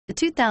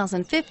The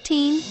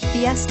 2015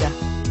 Fiesta.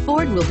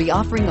 Ford will be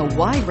offering a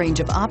wide range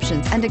of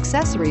options and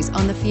accessories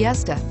on the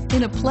Fiesta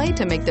in a play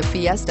to make the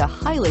Fiesta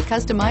highly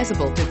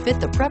customizable to fit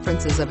the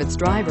preferences of its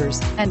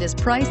drivers and is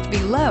priced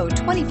below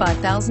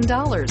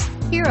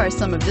 $25,000. Here are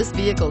some of this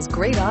vehicle's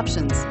great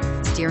options: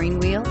 steering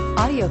wheel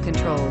audio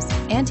controls,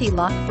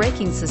 anti-lock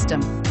braking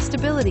system,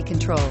 stability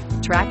control,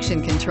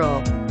 traction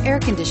control, air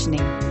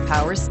conditioning,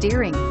 power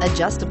steering,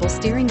 adjustable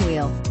steering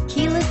wheel,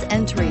 keyless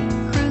entry,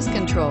 cruise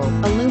control,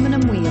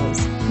 aluminum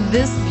wheels.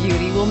 This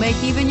beauty will make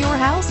even your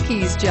house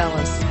keys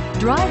jealous.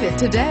 Drive it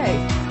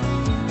today.